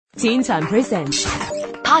Teen Time Presents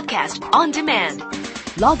Podcast on Demand.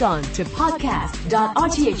 Log on to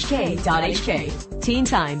podcast.rthk.hk. Teen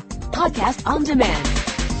Time Podcast on Demand.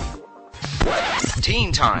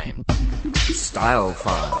 Teen Time Style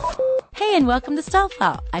File. Hey, and welcome to Style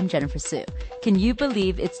File. I'm Jennifer Sue. Can you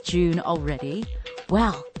believe it's June already?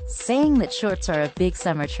 Well, saying that shorts are a big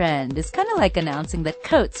summer trend is kind of like announcing that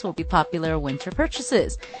coats will be popular winter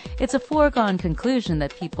purchases. It's a foregone conclusion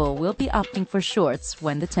that people will be opting for shorts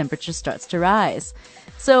when the temperature starts to rise.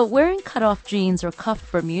 So wearing cut-off jeans or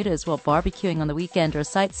cuffed Bermudas while barbecuing on the weekend or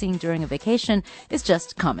sightseeing during a vacation is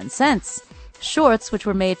just common sense. Shorts, which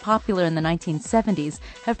were made popular in the 1970s,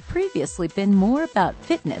 have previously been more about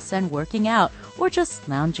fitness and working out or just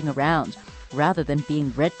lounging around, rather than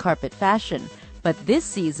being red carpet fashion. But this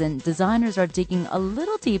season, designers are digging a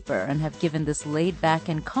little deeper and have given this laid-back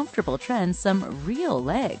and comfortable trend some real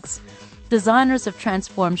legs. Designers have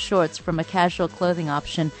transformed shorts from a casual clothing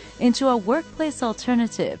option into a workplace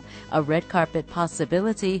alternative, a red carpet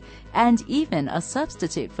possibility, and even a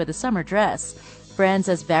substitute for the summer dress. Brands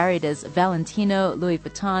as varied as Valentino, Louis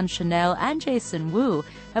Vuitton, Chanel, and Jason Wu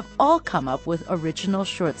have all come up with original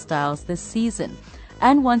short styles this season.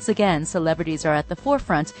 And once again, celebrities are at the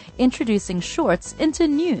forefront, introducing shorts into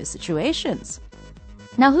new situations.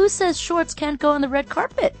 Now, who says shorts can't go on the red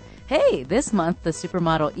carpet? Hey, this month, the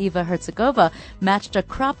supermodel Eva Herzegovina matched a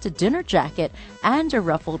cropped dinner jacket and a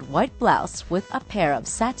ruffled white blouse with a pair of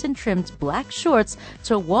satin-trimmed black shorts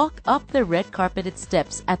to walk up the red-carpeted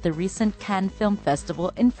steps at the recent Cannes Film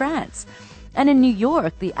Festival in France. And in New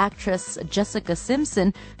York, the actress Jessica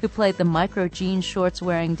Simpson, who played the micro jean shorts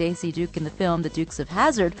wearing Daisy Duke in the film The Dukes of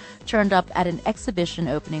Hazzard, turned up at an exhibition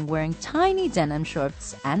opening wearing tiny denim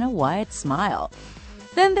shorts and a wide smile.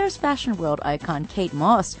 Then there's fashion world icon Kate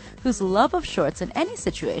Moss, whose love of shorts in any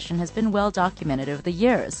situation has been well documented over the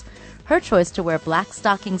years. Her choice to wear black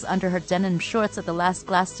stockings under her denim shorts at the last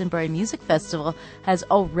Glastonbury Music Festival has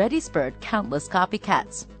already spurred countless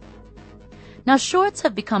copycats. Now, shorts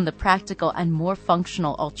have become the practical and more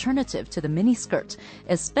functional alternative to the miniskirt.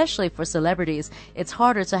 Especially for celebrities, it's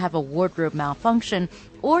harder to have a wardrobe malfunction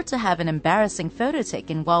or to have an embarrassing photo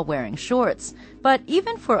taken while wearing shorts. But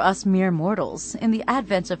even for us mere mortals, in the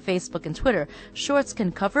advent of Facebook and Twitter, shorts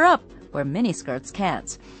can cover up where miniskirts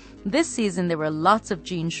can't. This season, there were lots of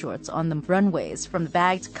jean shorts on the runways, from the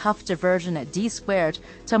bagged, cuffed version at D-Squared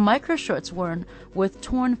to micro shorts worn with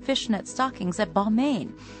torn fishnet stockings at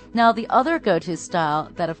Balmain. Now, the other go-to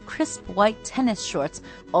style, that of crisp white tennis shorts,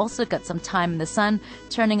 also got some time in the sun,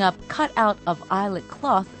 turning up cut out of eyelet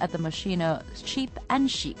cloth at the Moschino Cheap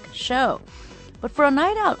and Chic show. But for a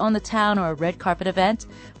night out on the town or a red carpet event,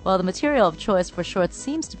 well, the material of choice for shorts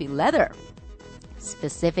seems to be leather.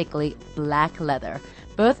 Specifically, black leather.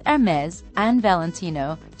 Both Hermes and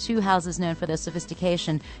Valentino, two houses known for their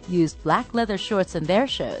sophistication, used black leather shorts in their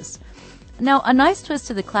shows. Now, a nice twist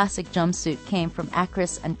to the classic jumpsuit came from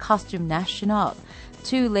Acris and Costume National,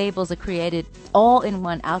 two labels that created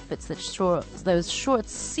all-in-one outfits that those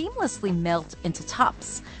shorts seamlessly melt into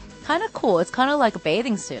tops. Kind of cool. It's kind of like a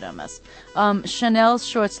bathing suit almost. Chanel's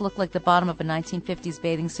shorts look like the bottom of a 1950s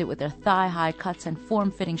bathing suit with their thigh-high cuts and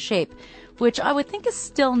form-fitting shape, which I would think is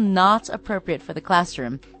still not appropriate for the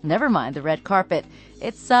classroom. Never mind the red carpet.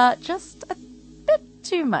 It's just a bit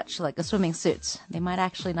too much like a swimming suit. They might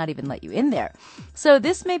actually not even let you in there. So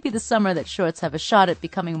this may be the summer that shorts have a shot at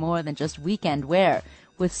becoming more than just weekend wear.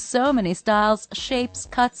 With so many styles, shapes,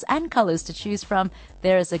 cuts, and colors to choose from,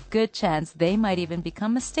 there is a good chance they might even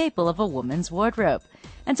become a staple of a woman's wardrobe.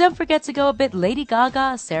 And don't forget to go a bit Lady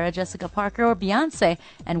Gaga, Sarah Jessica Parker, or Beyonce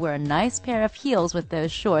and wear a nice pair of heels with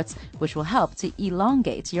those shorts, which will help to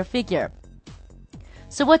elongate your figure.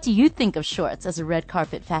 So what do you think of shorts as a red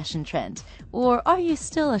carpet fashion trend? Or are you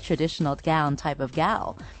still a traditional gown type of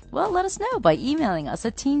gal? Well, let us know by emailing us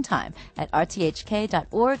at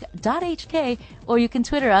teentime@rthk.org.hk, or you can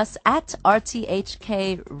Twitter us at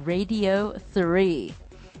RTHKRadio3.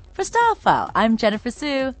 For Style File, I'm Jennifer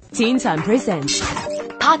Sue. Teen Time Presents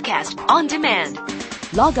Podcast on Demand.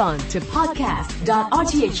 Log on to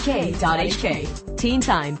podcast.rthk.hk. Teen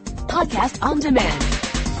Time Podcast on Demand.